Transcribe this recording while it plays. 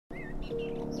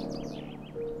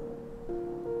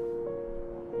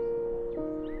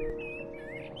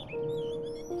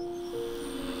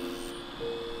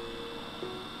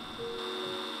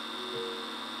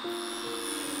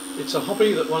It's a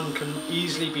hobby that one can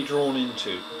easily be drawn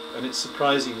into, and it's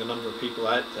surprising the number of people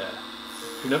out there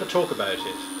who never talk about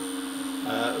it,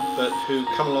 but who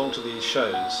come along to these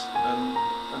shows and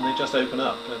they just open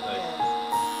up, don't they? Yes.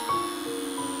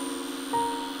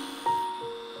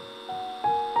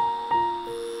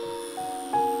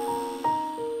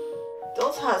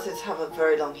 Dolls' houses have a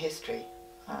very long history.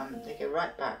 They go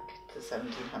right back to the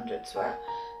 1700s, where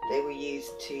they were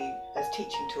used as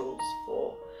teaching tools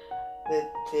for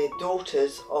the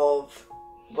daughters of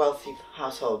wealthy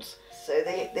households. So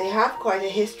they have quite a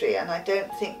history, and I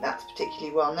don't think that's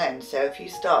particularly well known. So if you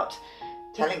start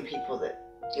telling people that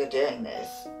you're doing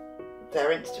this,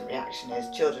 their instant reaction is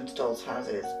children's dolls'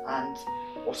 houses and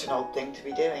what an old thing to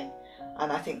be doing.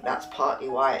 And I think that's partly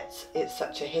why it's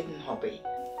such a hidden hobby.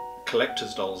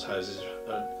 Collectors' dolls' houses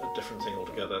are a different thing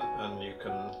altogether, and you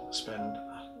can spend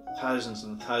thousands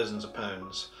and thousands of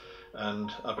pounds.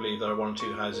 And I believe there are one or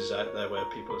two houses out there where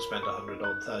people have spent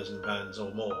 £100,000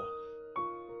 or more.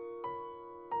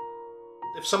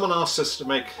 If someone asks us to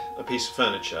make a piece of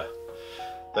furniture,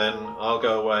 then I'll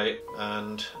go away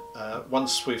and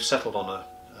once we've settled on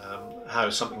how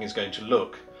something is going to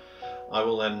look, I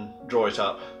will then draw it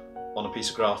up on a piece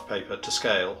of graph paper to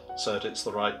scale so that it's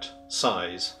the right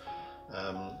size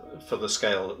for the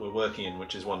scale that we're working in,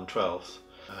 which is 1/12.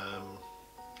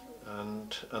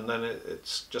 And then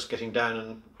it's just getting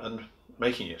down and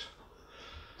making it.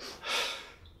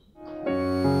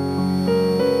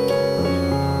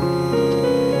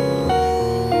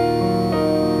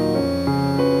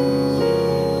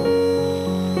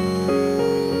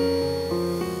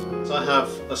 So I have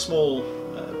a small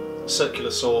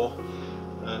circular saw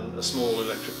and a small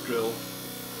electric drill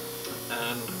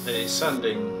and a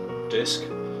sanding disc,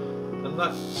 and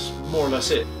that's more or less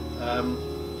it.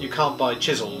 You can't buy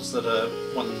chisels that are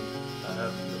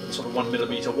sort of 1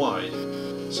 millimetre wide.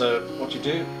 So what you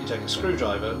do, you take a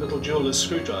screwdriver, a little jeweler's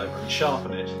screwdriver, and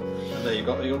sharpen it, and there you've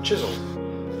got your chisel.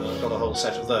 And I've got a whole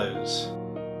set of those.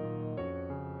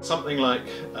 Something like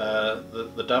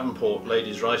the Davenport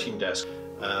ladies' writing desk,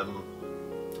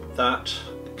 that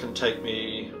can take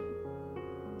me,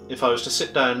 if I was to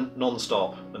sit down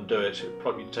non-stop and do it, it would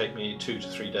probably take me 2 to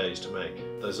 3 days to make.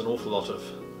 There's an awful lot of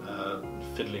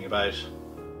fiddling about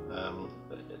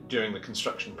during the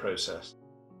construction process.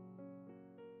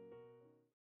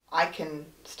 I can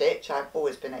stitch. I've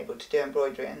always been able to do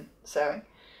embroidery and sewing.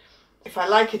 If I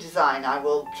like a design, I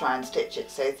will try and stitch it.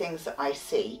 So things that I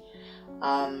see,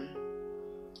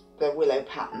 the willow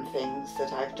pattern things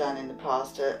that I've done in the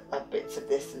past are bits of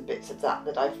this and bits of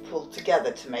that I've pulled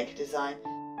together to make a design.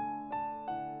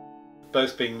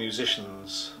 Both being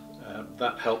musicians,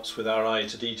 that helps with our eye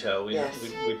to detail. Yes.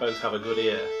 We both have a good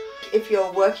ear. If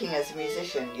you're working as a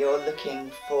musician, you're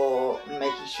looking for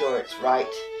making sure it's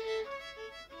right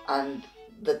and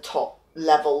the top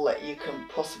level that you can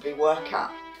possibly work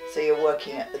at. So you're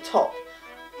working at the top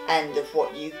end of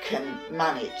what you can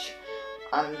manage,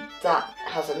 and that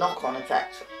has a knock-on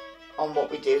effect on what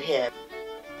we do here.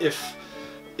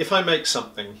 If I make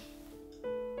something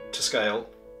to scale,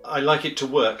 I like it to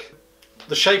work.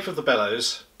 The shape of the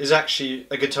bellows is actually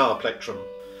a guitar plectrum,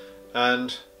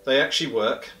 and they actually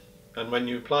work, and when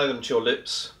you apply them to your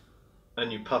lips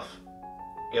and you puff,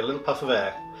 you get a little puff of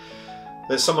air.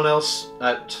 There's someone else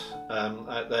out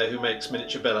there who makes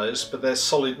miniature bellows, but they're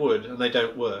solid wood and they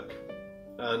don't work,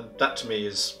 and that to me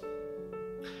is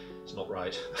not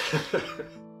right.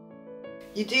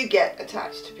 You do get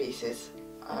attached to pieces.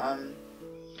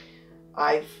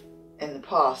 I've in the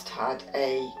past had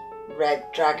a red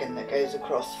dragon that goes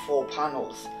across 4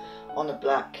 panels on a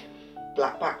black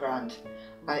background,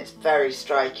 and it's very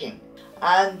striking,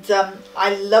 and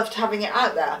I loved having it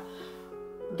out there.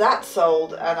 That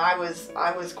sold, and I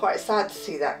was quite sad to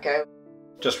see that go.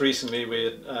 Just recently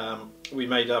we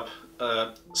made up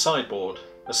a sideboard,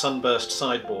 a sunburst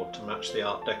sideboard to match the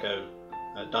Art Deco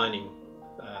dining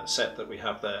set that we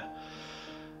have there.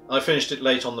 I finished it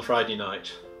late on the Friday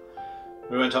night.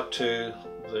 We went up to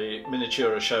the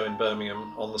Miniatura show in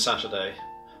Birmingham on the Saturday,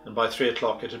 and by 3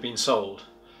 o'clock it had been sold,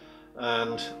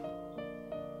 and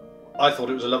I thought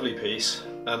it was a lovely piece,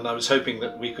 and I was hoping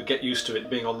that we could get used to it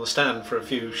being on the stand for a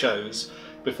few shows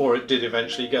before it did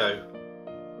eventually go.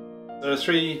 There are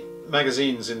 3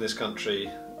 magazines in this country,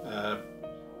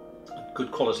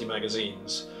 good quality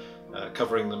magazines,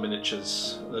 covering the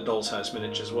miniatures, the Doll's House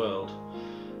miniatures world,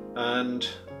 and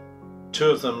 2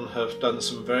 of them have done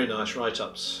some very nice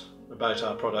write-ups about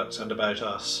our products and about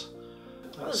us.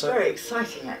 Well, it's very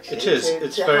exciting, actually. It is.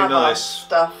 It's very have our nice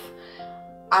stuff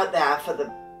out there for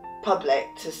the public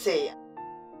to see.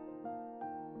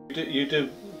 You do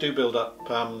build up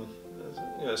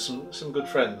some good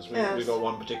friends. We've got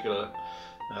one particular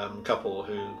couple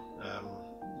who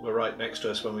were right next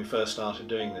to us when we first started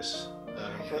doing this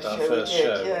at our first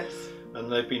show, yes.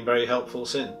 and they've been very helpful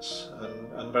since,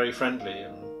 and very friendly,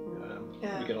 and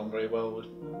we get on very well.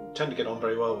 Tend to get on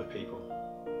very well with people.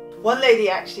 One lady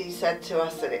actually said to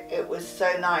us that it was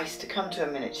so nice to come to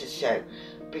a miniature show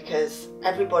because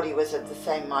everybody was of the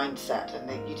same mindset, and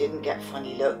that you didn't get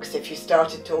funny looks if you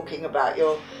started talking about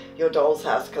your doll's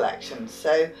house collection.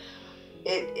 So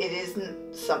it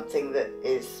isn't something that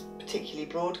is particularly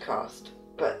broadcast,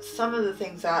 but some of the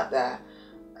things out there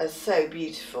are so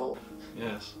beautiful.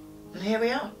 Yes. And here we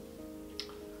are,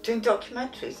 doing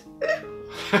documentaries.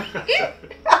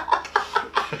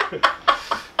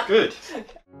 Good.